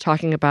we were just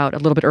talking about a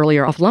little bit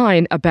earlier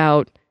offline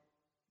about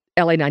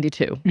LA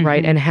 92,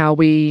 right? And how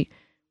we're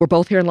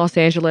both here in Los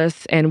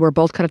Angeles, and we're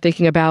both kind of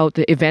thinking about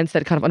the events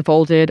that kind of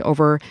unfolded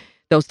over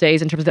those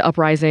days in terms of the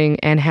uprising,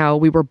 and how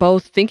we were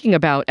both thinking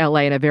about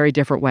LA in a very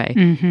different way.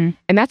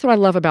 And that's what I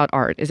love about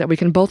art, is that we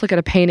can both look at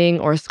a painting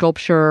or a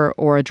sculpture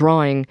or a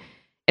drawing,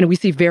 and we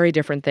see very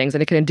different things,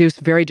 and it can induce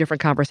very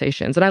different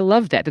conversations. And I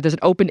love that there's an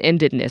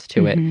open-endedness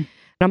to it. And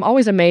I'm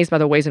always amazed by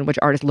the ways in which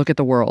artists look at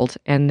the world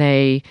and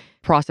they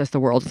process the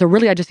world. So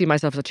really, I just see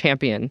myself as a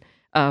champion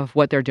of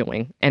what they're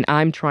doing, and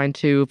I'm trying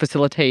to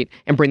facilitate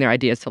and bring their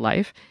ideas to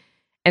life.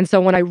 And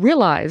so when I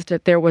realized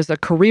that there was a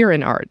career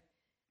in art,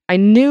 I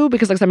knew,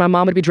 because like I said, my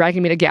mom would be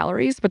dragging me to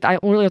galleries, but I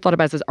only really thought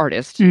about it as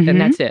artist, and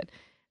that's it.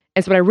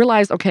 And so when I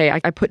realized, okay,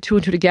 I put 2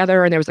 and 2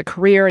 together, and there was a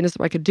career, and this is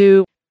what I could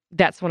do,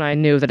 that's when I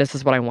knew that this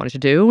is what I wanted to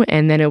do.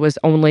 And then it was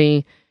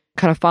only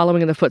kind of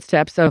following in the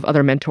footsteps of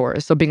other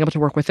mentors. So being able to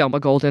work with Thelma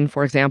Golden,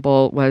 for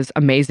example, was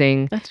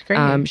amazing. That's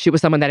great. She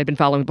was someone that I'd been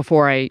following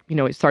before I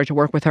started to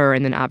work with her.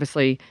 And then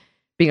obviously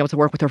being able to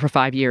work with her for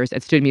 5 years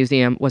at Student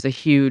Museum was a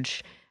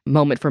huge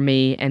moment for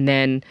me. And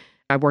then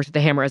I worked at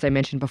the Hammer, as I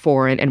mentioned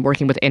before, and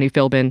working with Annie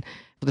Philbin,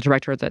 the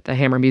director at the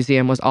Hammer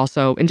Museum, was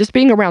also, and just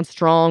being around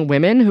strong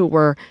women who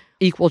were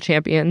equal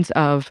champions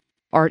of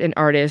art and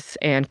artists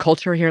and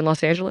culture here in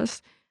Los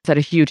Angeles, has had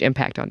a huge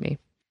impact on me.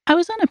 I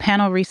was on a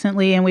panel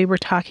recently, and we were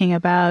talking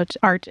about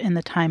art in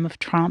the time of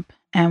Trump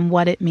and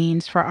what it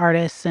means for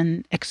artists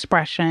and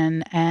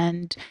expression.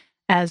 And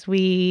as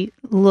we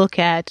look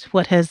at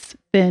what has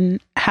been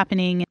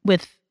happening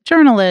with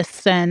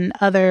journalists and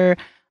other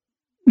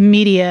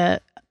media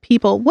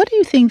people, what do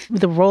you think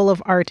the role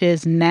of art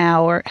is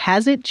now, or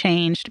has it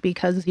changed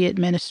because the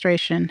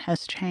administration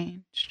has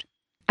changed?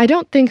 I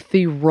don't think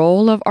the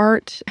role of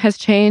art has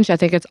changed. I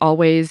think it's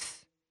always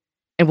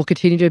and will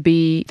continue to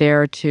be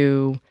there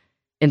to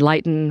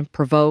enlighten,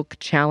 provoke,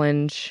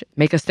 challenge,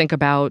 make us think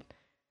about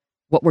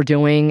what we're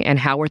doing and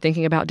how we're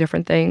thinking about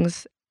different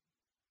things.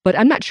 But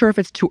I'm not sure if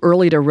it's too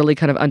early to really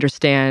kind of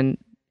understand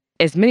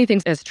as many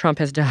things as Trump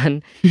has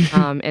done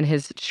in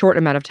his short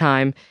amount of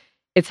time.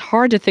 It's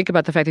hard to think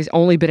about the fact that he's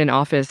only been in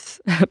office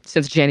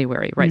since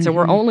January, right? So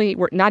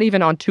we're not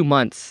even on 2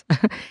 months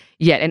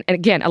yet. And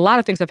again, a lot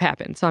of things have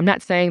happened. So I'm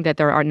not saying that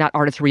there are not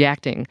artists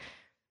reacting,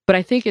 but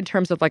I think in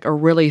terms of like a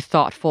really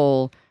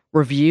thoughtful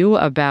review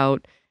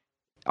about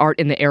art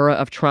in the era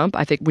of Trump,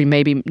 I think we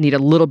maybe need a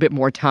little bit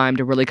more time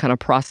to really kind of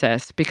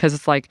process, because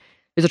it's like,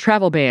 there's a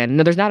travel ban.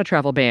 No, there's not a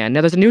travel ban.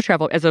 Now there's a new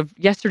travel, as of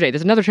yesterday,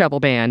 there's another travel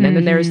ban. And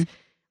then there's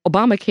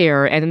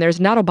Obamacare, and then there's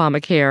not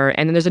Obamacare,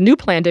 and then there's a new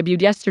plan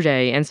debuted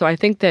yesterday. And so I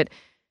think that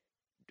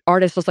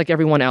artists, just like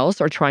everyone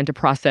else, are trying to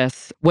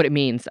process what it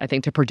means, I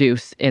think, to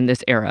produce in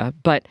this era.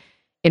 But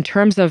in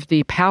terms of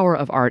the power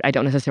of art, I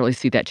don't necessarily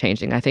see that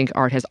changing. I think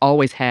art has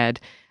always had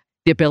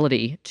the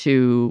ability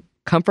to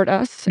comfort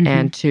us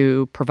and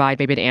to provide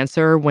maybe an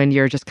answer when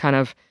you're just kind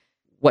of,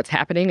 what's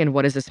happening and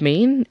what does this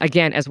mean?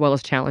 Again, as well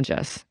as challenge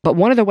us. But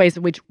one of the ways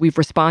in which we've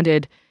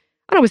responded,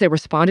 I don't always say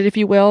responded, if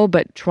you will,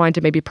 but trying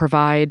to maybe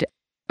provide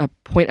a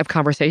point of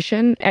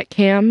conversation at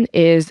CAAM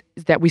is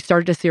that we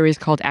started a series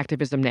called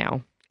Activism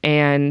Now.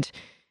 And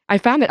I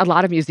found that a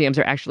lot of museums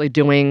are actually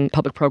doing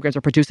public programs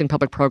or producing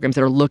public programs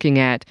that are looking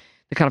at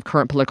the kind of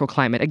current political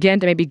climate. Again,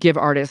 to maybe give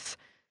artists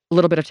a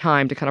little bit of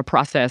time to kind of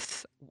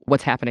process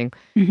what's happening.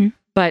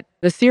 But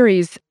the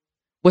series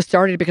was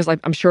started because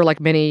I'm sure like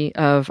many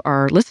of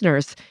our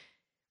listeners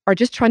are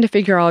just trying to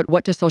figure out,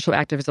 what does social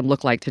activism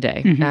look like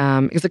today?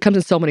 Because it comes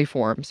in so many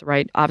forms,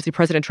 right? Obviously,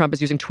 President Trump is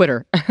using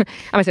Twitter. I'm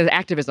not saying it's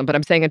activism, but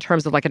I'm saying in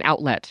terms of like an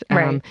outlet.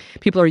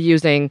 People are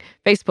using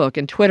Facebook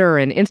and Twitter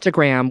and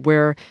Instagram.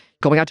 We're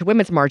going out to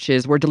women's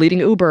marches. We're deleting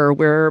Uber.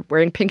 We're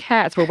wearing pink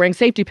hats. We're wearing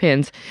safety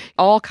pins.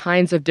 All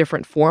kinds of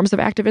different forms of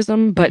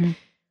activism. But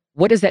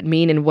what does that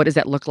mean, and what does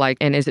that look like?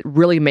 And is it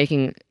really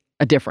making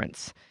a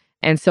difference?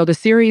 And so the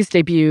series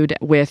debuted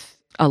with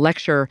a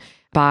lecture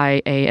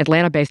by an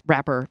Atlanta-based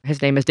rapper.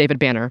 His name is David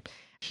Banner.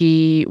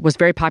 He was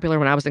very popular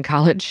when I was in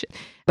college,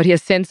 but he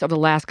has since, over the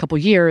last couple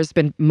of years,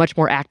 been much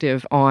more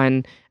active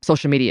on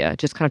social media,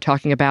 just kind of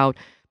talking about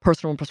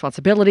personal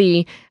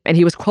responsibility. And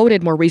he was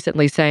quoted more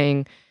recently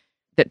saying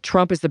that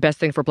Trump is the best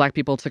thing for Black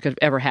people to could have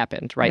ever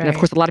happened, right? And of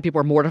course, a lot of people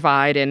are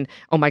mortified and,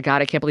 oh my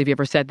God, I can't believe he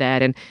ever said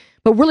that.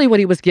 But really what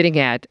he was getting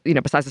at,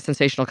 besides the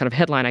sensational kind of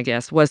headline, I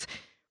guess, was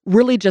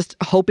really just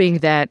hoping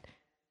that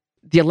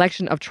the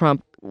election of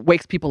Trump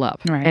wakes people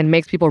up and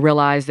makes people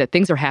realize that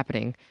things are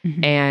happening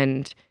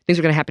and things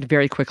are going to happen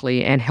very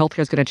quickly, and healthcare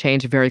is going to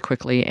change very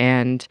quickly,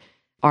 and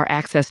our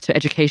access to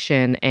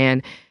education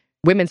and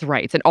women's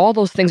rights and all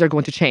those things are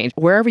going to change.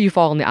 Wherever you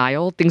fall in the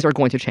aisle, things are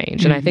going to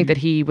change. And I think that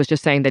he was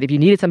just saying that if you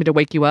needed something to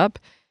wake you up,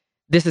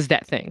 this is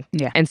that thing.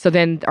 Yeah. And so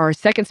then our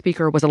second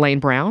speaker was Elaine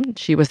Brown.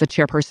 She was the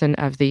chairperson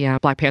of the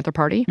Black Panther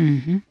Party,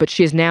 but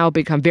she has now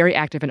become very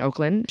active in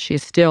Oakland. She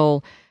is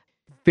still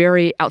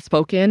very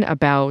outspoken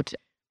about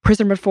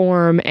prison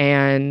reform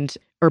and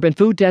urban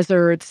food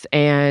deserts,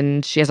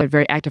 and she has a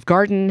very active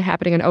garden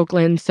happening in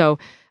Oakland. So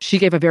she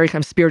gave a very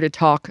kind of spirited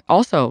talk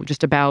also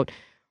just about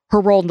her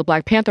role in the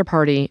Black Panther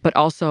Party, but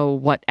also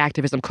what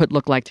activism could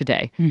look like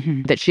today.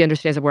 That she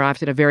understands that we're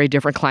obviously in a very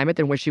different climate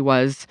than where she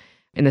was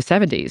in the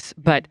 70s,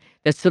 but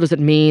that still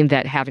doesn't mean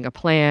that having a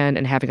plan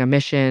and having a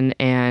mission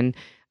and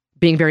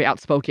being very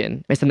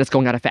outspoken is something that's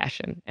going out of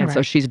fashion. And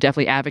so she's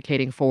definitely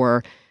advocating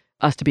for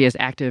us to be as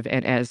active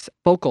and as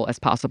vocal as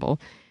possible.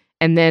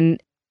 And then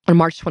on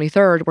March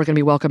 23rd, we're going to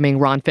be welcoming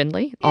Ron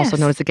Finley, also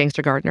known as the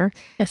Gangster Gardener.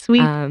 Yes, we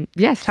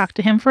talked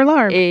to him for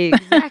LARB.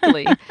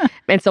 Exactly.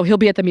 And so he'll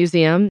be at the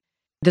museum.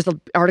 There's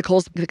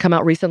articles that come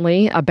out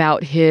recently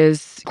about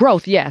his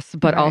growth, yes,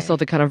 but also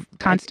the kind of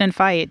constant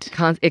fight.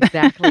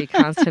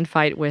 Constant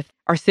fight with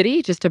our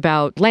city, just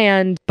about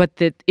land. But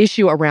the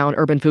issue around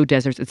urban food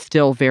deserts is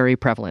still very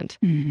prevalent.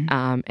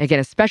 Again,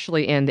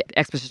 especially in the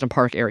Exposition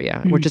Park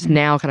area. We're just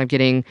now kind of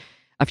getting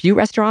a few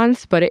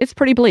restaurants, but it's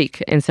pretty bleak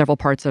in several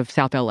parts of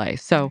South LA.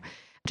 So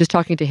just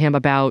talking to him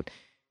about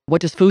what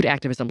does food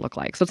activism look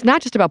like. So it's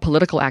not just about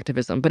political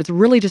activism, but it's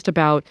really just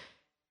about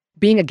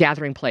being a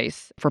gathering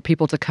place for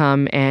people to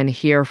come and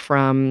hear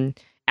from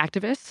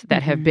activists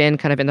that have been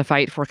kind of in the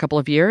fight for a couple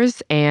of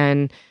years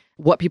and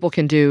what people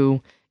can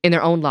do in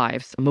their own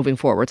lives moving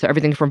forward. So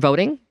everything from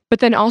voting, but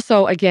then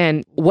also,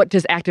 again, what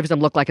does activism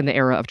look like in the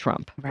era of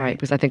Trump, right?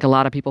 Because I think a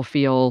lot of people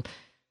feel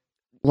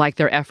like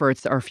their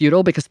efforts are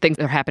futile because things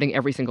are happening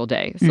every single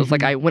day. So it's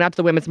like I went out to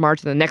the Women's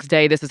March and the next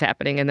day this is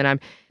happening and then I'm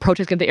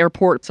protesting at the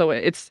airport. So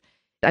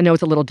I know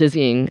it's a little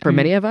dizzying for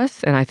many of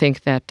us. And I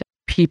think that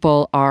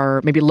people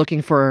are maybe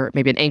looking for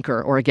maybe an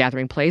anchor or a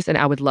gathering place. And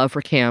I would love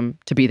for CAAM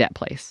to be that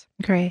place.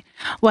 Great.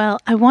 Well,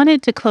 I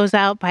wanted to close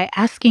out by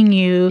asking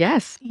you,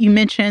 you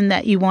mentioned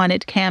that you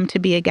wanted CAAM to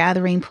be a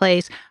gathering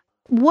place.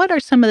 What are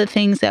some of the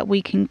things that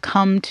we can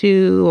come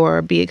to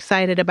or be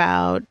excited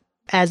about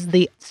as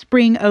the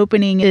spring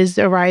opening is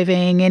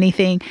arriving?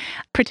 Anything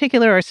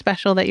particular or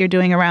special that you're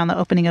doing around the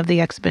opening of the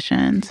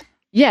exhibitions?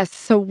 Yes.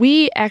 So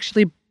we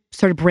actually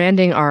started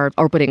branding our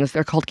openings.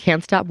 They're called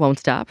Can't Stop, Won't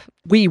Stop.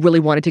 We really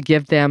wanted to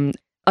give them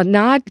a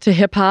nod to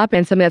hip hop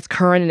and something that's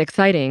current and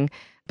exciting,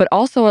 but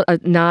also a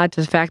nod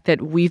to the fact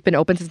that we've been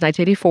open since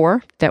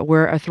 1984, that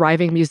we're a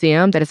thriving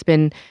museum that has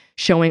been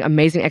showing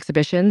amazing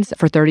exhibitions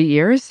for 30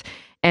 years.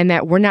 And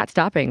that we're not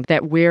stopping,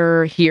 that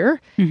we're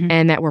here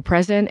and that we're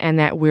present and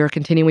that we're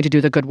continuing to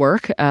do the good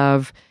work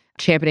of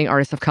championing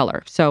artists of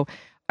color. So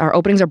our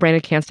openings are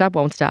branded Can't Stop,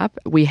 Won't Stop.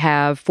 We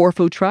have 4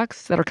 food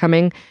trucks that are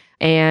coming,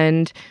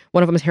 and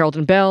one of them is Harold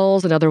and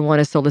Bells, another one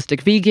is Solistic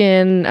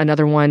Vegan,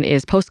 another one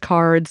is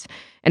Postcards,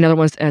 another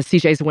one's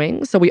CJ's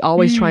Wings. So we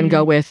always try and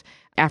go with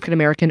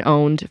African-American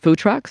owned food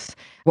trucks.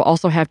 We'll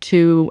also have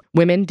 2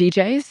 women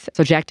DJs.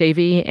 So Jack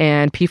Davey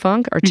and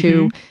P-Funk are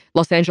 2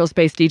 Los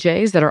Angeles-based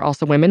DJs that are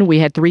also women. We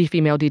had 3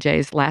 female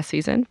DJs last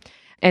season.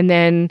 And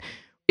then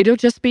it'll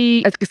just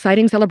be an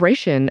exciting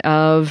celebration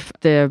of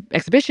the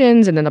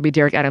exhibitions, and then there'll be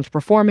Derrick Adams'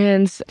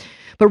 performance.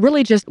 But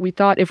really just, we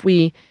thought if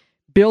we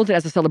build it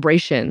as a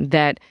celebration,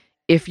 that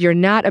if you're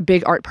not a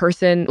big art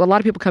person, a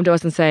lot of people come to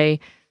us and say,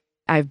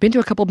 I've been to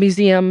a couple of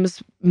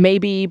museums,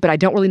 maybe, but I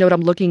don't really know what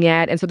I'm looking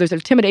at. And so there's an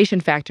intimidation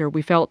factor.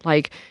 We felt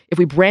like if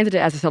we branded it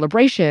as a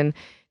celebration,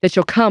 that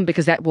you'll come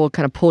because that will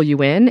kind of pull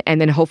you in,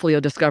 and then hopefully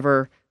you'll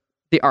discover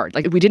the art.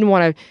 Like, we didn't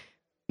want to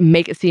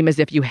make it seem as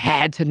if you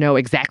had to know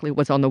exactly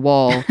what's on the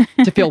wall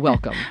to feel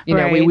welcome. You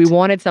know, we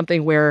wanted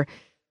something where,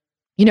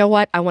 you know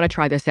what, I want to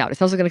try this out. It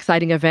sounds like an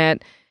exciting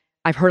event.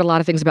 I've heard a lot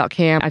of things about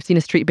CAAM. I've seen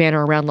a street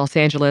banner around Los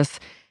Angeles,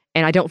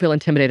 and I don't feel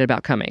intimidated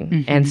about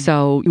coming. And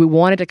so we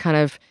wanted to kind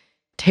of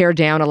tear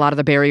down a lot of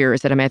the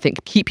barriers that I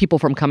think keep people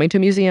from coming to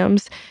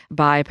museums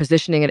by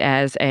positioning it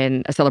as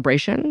a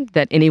celebration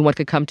that anyone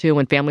could come to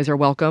and families are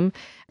welcome.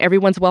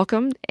 Everyone's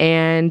welcome,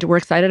 and we're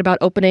excited about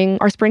opening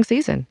our spring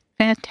season.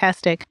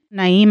 Fantastic.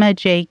 Naima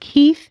J.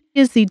 Keith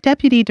is the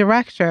Deputy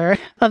Director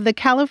of the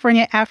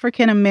California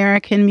African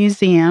American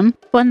Museum.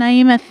 Well,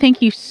 Naima,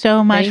 thank you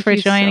so much for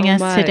joining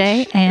us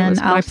today. And it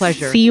was my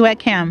pleasure. See you at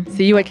CAAM.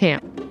 See you at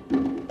CAAM.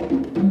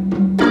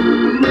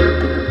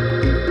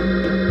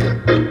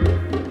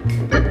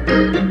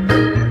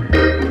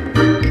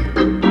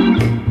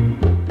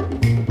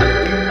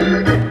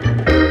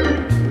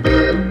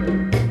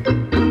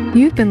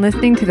 You've been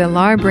listening to the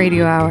LARB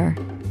Radio Hour.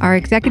 Our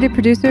executive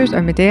producers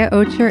are Medea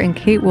Ocher and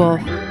Kate Wolf.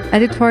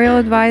 Editorial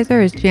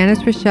advisor is Janice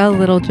Rhoshalle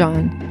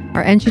Littlejohn.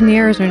 Our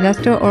engineer is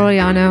Ernesto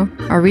Orellano.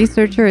 Our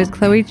researcher is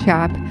Chloe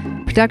Chapp.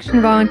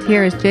 Production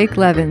volunteer is Jake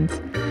Levins.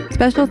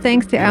 Special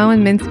thanks to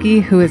Alan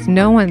Minsky, who is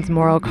no one's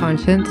moral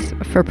conscience,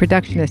 for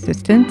production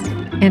assistance,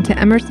 and to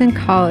Emerson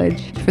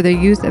College for their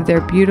use of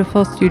their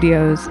beautiful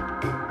studios.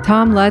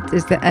 Tom Lutz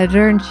is the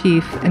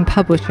editor-in-chief and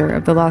publisher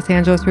of the Los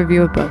Angeles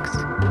Review of Books.